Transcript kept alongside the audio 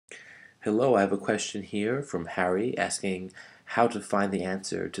Hello, I have a question here from Harry asking how to find the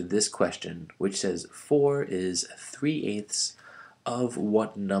answer to this question, which says 4 is 3/8 of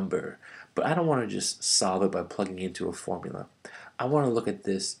what number? But I don't want to just solve it by plugging into a formula. I want to look at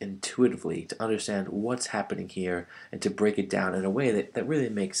this intuitively to understand what's happening here and to break it down in a way that really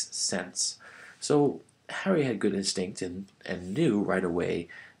makes sense. So Harry had good instinct and knew right away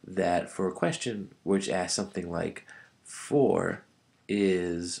that for a question which asks something like 4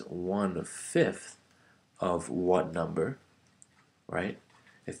 is 1/5 of what number, right?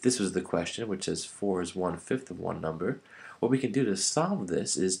 If this was the question, which says 4 is 1/5 of one number, what we can do to solve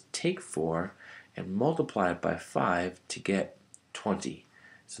this is take 4 and multiply it by 5 to get 20.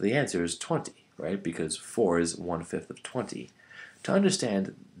 So the answer is 20, right? Because 4 is 1/5 of 20. To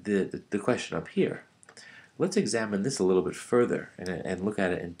understand the question up here, let's examine this a little bit further and look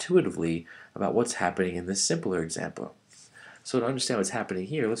at it intuitively about what's happening in this simpler example. So to understand what's happening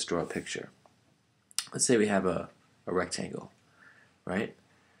here, let's draw a picture. Let's say we have a rectangle, right?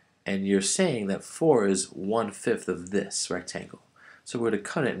 And you're saying that 4 is 1/5 of this rectangle. So we're going to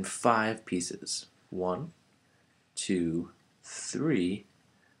cut it in 5 pieces. 1, 2, 3,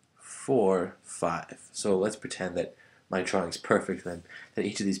 4, 5. So let's pretend that my drawing's perfect then, that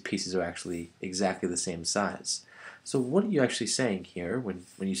each of these pieces are actually exactly the same size. So what are you actually saying here when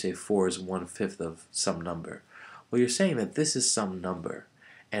you say 4 is 1/5 of some number? Well, you're saying that this is some number,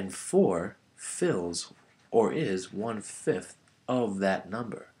 and 4 fills or is 1/5 of that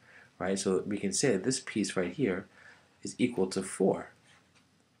number, right? So we can say that this piece right here is equal to 4,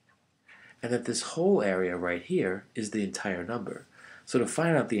 and that this whole area right here is the entire number. So to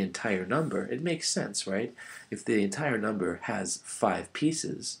find out the entire number, it makes sense, right? If the entire number has 5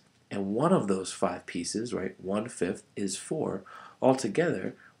 pieces, and one of those 5 pieces, right, 1/5 is 4,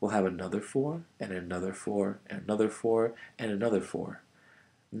 altogether we'll have another 4, and another 4, and another 4, and another 4.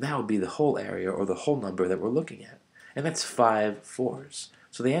 And that would be the whole area, or the whole number that we're looking at. And that's 5 4s.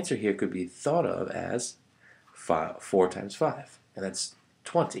 So the answer here could be thought of as 4 times 5, and that's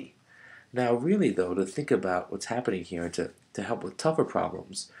 20. Now really though, to think about what's happening here, to help with tougher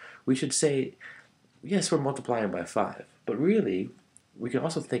problems, we should say, yes, we're multiplying by 5, but really, we can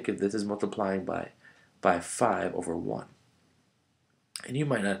also think of this as multiplying by 5 over 1. And you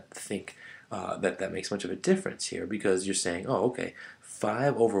might not think that makes much of a difference here because you're saying, oh, okay,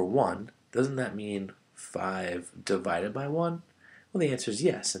 5 over 1, doesn't that mean 5 divided by 1? Well, the answer is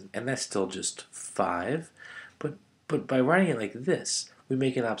yes, and that's still just 5. But by writing it like this, we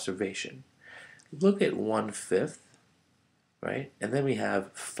make an observation. Look at 1/5, right? And then we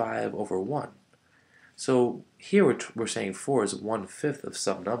have 5 over 1. So here we're saying 4 is 1/5 of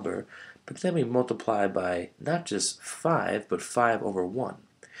some number, but then we multiply by not just 5, but 5 over 1.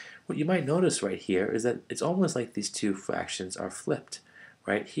 What you might notice right here is that it's almost like these two fractions are flipped.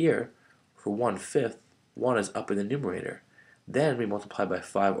 Right here, for 1/5, 1 is up in the numerator. Then we multiply by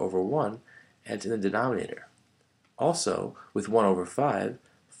 5 over 1, and it's in the denominator. Also, with 1 over 5,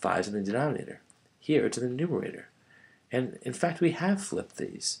 5 is in the denominator. Here, it's in the numerator. And in fact, we have flipped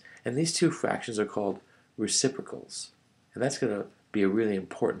these. And these two fractions are called reciprocals. And that's going to be a really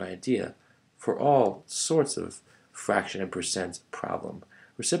important idea for all sorts of fraction and percent problem.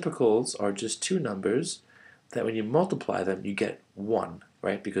 Reciprocals are just two numbers that when you multiply them, you get 1,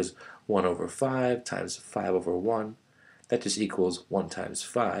 right? Because 1 over 5 times 5 over 1, that just equals 1 times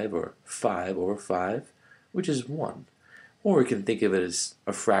 5, or 5 over 5, which is 1. Or we can think of it as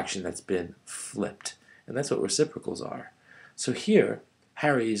a fraction that's been flipped. And that's what reciprocals are. So here,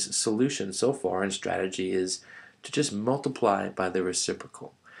 Harry's solution so far and strategy is to just multiply by the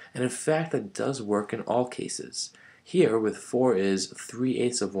reciprocal. And in fact, that does work in all cases. Here, with 4 is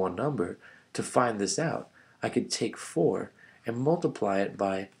 3/8 of one number, to find this out, I could take 4 and multiply it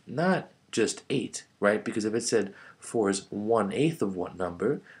by not just 8, right? Because if it said 4 is 1/8 of one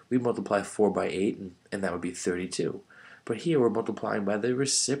number, we multiply 4 by 8, and that would be 32. But here we're multiplying by the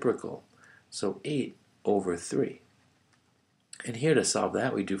reciprocal, so 8 over 3. And here to solve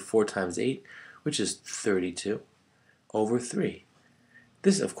that, we do 4 times 8, which is 32, over 3.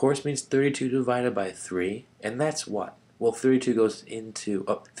 This, of course, means 32 divided by 3, and that's what? Well, 3 goes into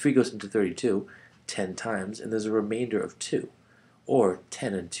 32 10 times, and there's a remainder of 2, or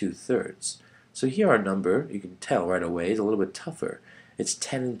 10 2/3. So here our number, you can tell right away, is a little bit tougher. It's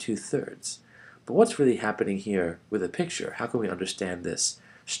 10 2/3. But what's really happening here with a picture? How can we understand this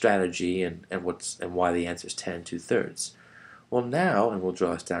strategy and why the answer is 10 2/3? Well, now, and we'll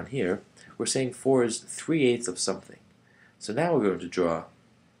draw this down here, we're saying 4 is 3/8 of something. So now we're going to draw,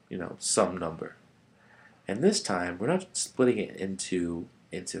 some number. And this time, we're not splitting it into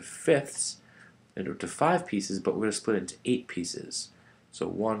fifths, into 5 pieces, but we're going to split it into 8 pieces. So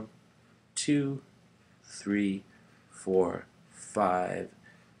 1, 2, 3, 4, 5,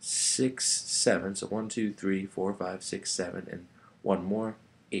 6, 7. So 1, 2, 3, 4, 5, 6, 7, and one more,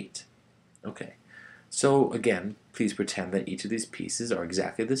 8. Okay. So again, please pretend that each of these pieces are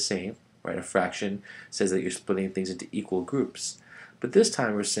exactly the same, right? A fraction says that you're splitting things into equal groups. But this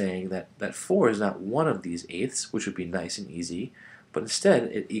time we're saying that 4 is not one of these eighths, which would be nice and easy, but instead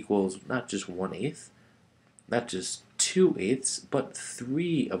it equals not just 1/8, not just 2/8, but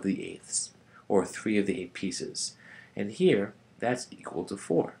 3 of the eighths, or 3 of the 8 pieces. And here, that's equal to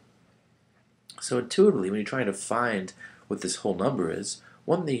 4. So intuitively, when you're trying to find what this whole number is,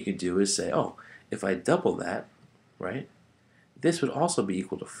 one thing you could do is say, oh, if I double that, right, this would also be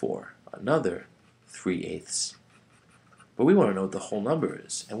equal to 4, another 3/8. But we want to know what the whole number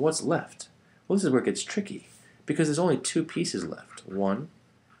is, and what's left. Well, this is where it gets tricky, because there's only 2 pieces left. 1,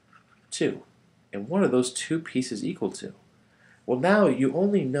 2. And what are those 2 pieces equal to? Well, now you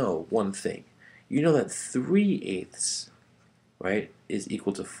only know one thing. You know that 3/8, right, is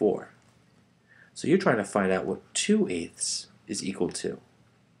equal to 4. So you're trying to find out what 2/8 is equal to,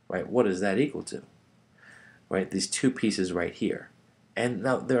 right? What is that equal to? Right, these 2 pieces right here. And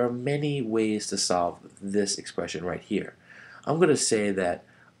now there are many ways to solve this expression right here. I'm going to say that,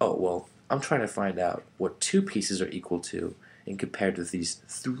 oh, well, I'm trying to find out what 2 pieces are equal to and compared with these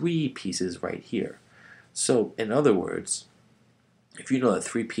 3 pieces right here. So, in other words, if you know that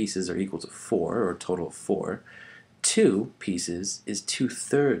 3 pieces are equal to 4, or a total of 4, 2 pieces is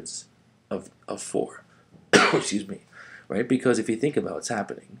 2/3 of 4. Excuse me. Right? Because if you think about what's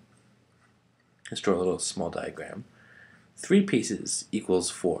happening, let's draw a little small diagram. 3 pieces equals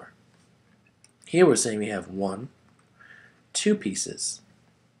 4. Here we're saying we have 2 pieces.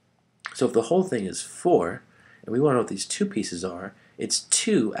 So if the whole thing is 4, and we want to know what these 2 pieces are, it's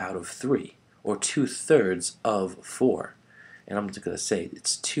 2 out of 3, or 2/3 of 4. And I'm just going to say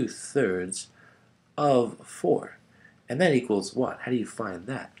it's 2/3 of 4. And that equals what? How do you find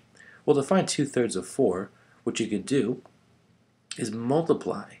that? Well, to find 2/3 of 4, what you could do is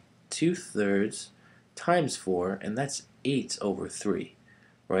multiply 2/3 times 4, and that's 8 over 3,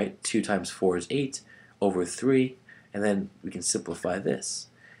 right? 2 times 4 is 8 over 3, and then we can simplify this.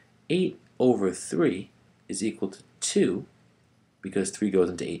 8 over 3 is equal to 2, because 3 goes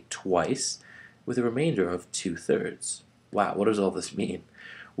into 8 twice, with a remainder of 2/3. Wow, what does all this mean?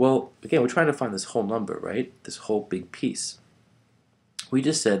 Well, again, we're trying to find this whole number, right? This whole big piece. We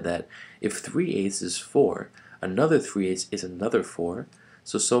just said that if 3/8 is 4, another 3/8 is another 4,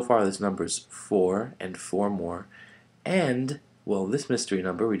 so far this number is 4 and 4 more, and, well, this mystery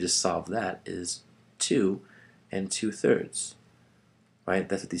number, we just solved that, is 2 and 2/3, right?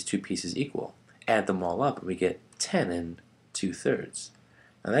 That's what these 2 pieces equal. Add them all up, and we get 10 and 2/3.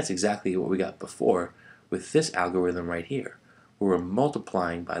 Now that's exactly what we got before with this algorithm right here, where we're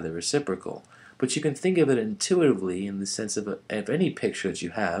multiplying by the reciprocal. But you can think of it intuitively in the sense of any picture that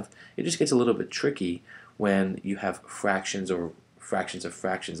you have. It just gets a little bit tricky when you have fractions or fractions of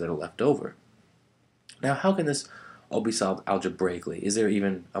fractions that are left over. Now, how can this all be solved algebraically? Is there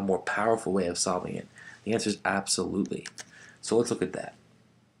even a more powerful way of solving it? The answer is absolutely. So let's look at that.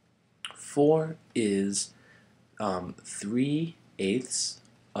 4 is 3/8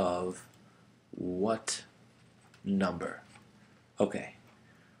 of what number? Okay.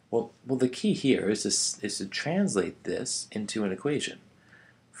 Well, the key here is to translate this into an equation.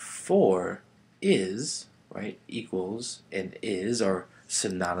 4 is, right, equals, and is are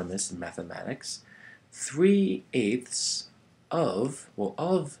synonymous in mathematics. 3/8 of, well,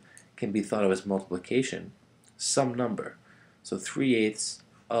 of can be thought of as multiplication, some number. So 3/8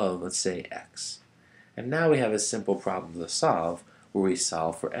 of, let's say, x. And now we have a simple problem to solve where we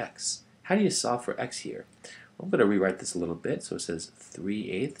solve for x. How do you solve for x here? I'm going to rewrite this a little bit. So it says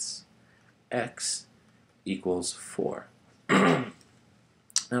 3/8 x equals 4. Now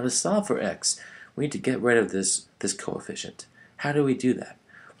to solve for x, we need to get rid of this coefficient. How do we do that?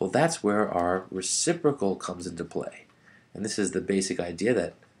 Well, that's where our reciprocal comes into play. And this is the basic idea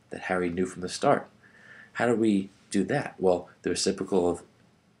that Harry knew from the start. How do we do that? Well, the reciprocal of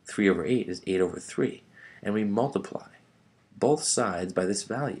 3 over 8 is 8 over 3. And we multiply both sides by this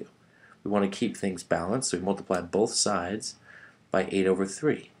value. We want to keep things balanced, so we multiply both sides by 8 over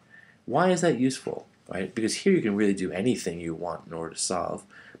 3. Why is that useful? Right? Because here you can really do anything you want in order to solve.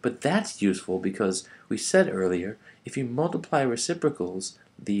 But that's useful because we said earlier, if you multiply reciprocals,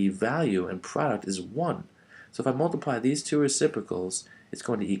 the value and product is 1. So if I multiply these two reciprocals, it's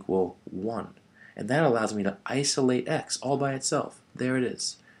going to equal 1. And that allows me to isolate x all by itself. There it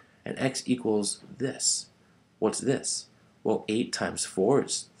is. And x equals this. What's this? Well, 8 times 4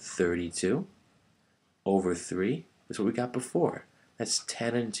 is 32 over 3. That's what we got before. That's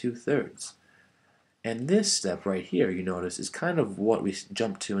 10 and 2/3. And this step right here, you notice, is kind of what we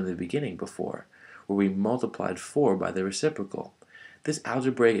jumped to in the beginning before, where we multiplied 4 by the reciprocal. This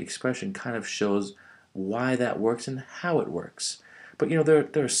algebraic expression kind of shows why that works and how it works. But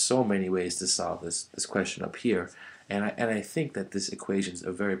there are so many ways to solve this question up here, and I think that this equation is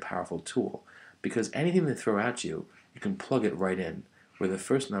a very powerful tool, because anything they throw at you, you can plug it right in, where the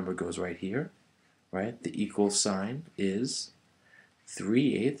first number goes right here, right? The equal sign is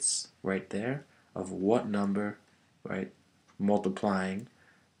 3/8 right there of what number, right, multiplying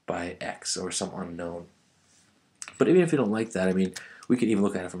by x or some unknown. But even if you don't like that, I mean, we could even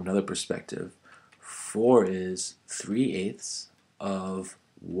look at it from another perspective. 4 is 3/8 of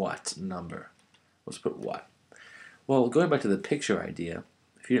what number? Let's put what. Well, going back to the picture idea,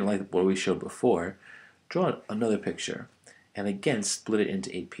 if you didn't like what we showed before, draw another picture, and again split it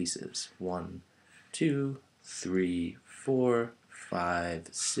into 8 pieces. 1, 2, 3, 4, 5,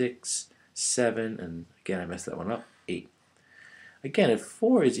 6, 7, and again I messed that one up, 8. Again, if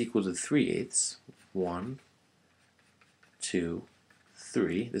 4 is equal to 3/8, 1, 2,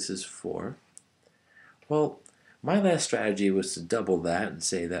 3, this is 4. Well, my last strategy was to double that and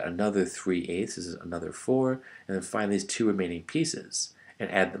say that another 3/8 is another 4, and then find these 2 remaining pieces and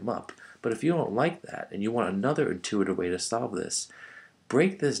add them up. But if you don't like that and you want another intuitive way to solve this,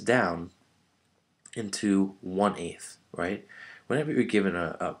 break this down into 1/8, right? Whenever you're given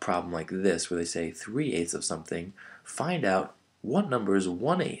a problem like this where they say 3/8 of something, find out what number is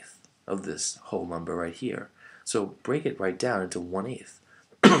 1/8 of this whole number right here. So break it right down into 1/8.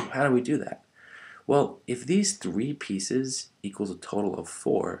 How do we do that? Well, if these 3 pieces equals a total of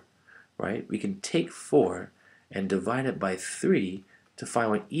 4, right, we can take 4 and divide it by 3 to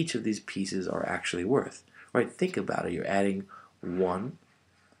find what each of these pieces are actually worth. Right? Think about it. You're adding one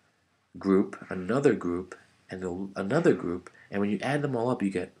group, another group, and another group, and when you add them all up, you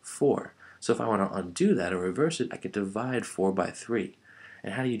get 4. So if I want to undo that or reverse it, I could divide 4 by 3.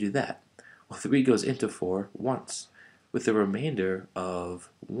 And how do you do that? Well, 3 goes into 4 once, with the remainder of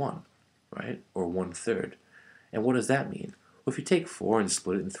 1, right? Or 1/3. And what does that mean? Well, if you take 4 and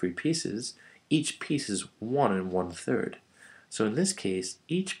split it in 3 pieces, each piece is 1 and 1/3. So in this case,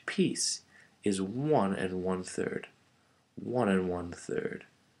 each piece is 1 and 1/3, 1 and 1/3,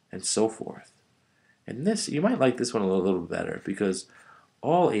 and so forth. And this, you might like this one a little better, because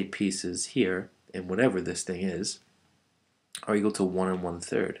all 8 pieces here, and whatever this thing is, are equal to 1 and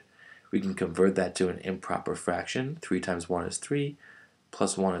 1/3. We can convert that to an improper fraction. 3 times 1 is 3,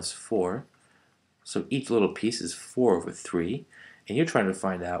 plus 1 is 4. So each little piece is 4 over 3, and you're trying to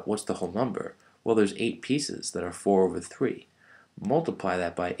find out what's the whole number. Well, there's 8 pieces that are 4 over 3. Multiply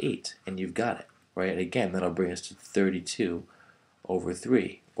that by 8, and you've got it, right? And again, that'll bring us to 32 over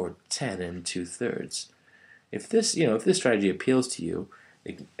 3, or 10 and 2/3. If this strategy appeals to you,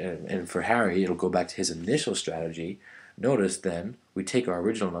 and for Harry, it'll go back to his initial strategy. Notice then, we take our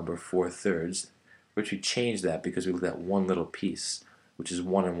original number, 4/3, which we change that because we looked at one little piece, which is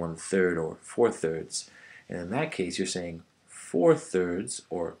 1 and 1/3, or 4/3. And in that case, you're saying 4/3,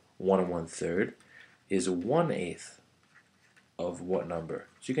 or 1 and 1/3, is 1/8 of what number?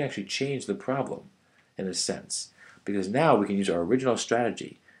 So you can actually change the problem, in a sense, because now we can use our original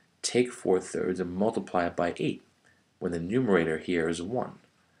strategy, take 4/3 and multiply it by 8, when the numerator here is 1,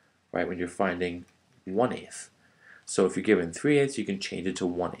 right, when you're finding 1/8. So if you're given 3/8, you can change it to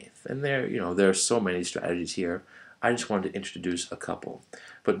 1/8. And there are so many strategies here. I just wanted to introduce a couple.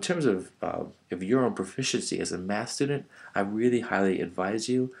 But in terms of your own proficiency as a math student, I really highly advise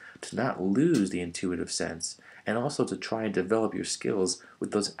you to not lose the intuitive sense, and also to try and develop your skills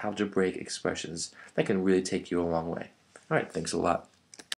with those algebraic expressions. That can really take you a long way. All right, thanks a lot.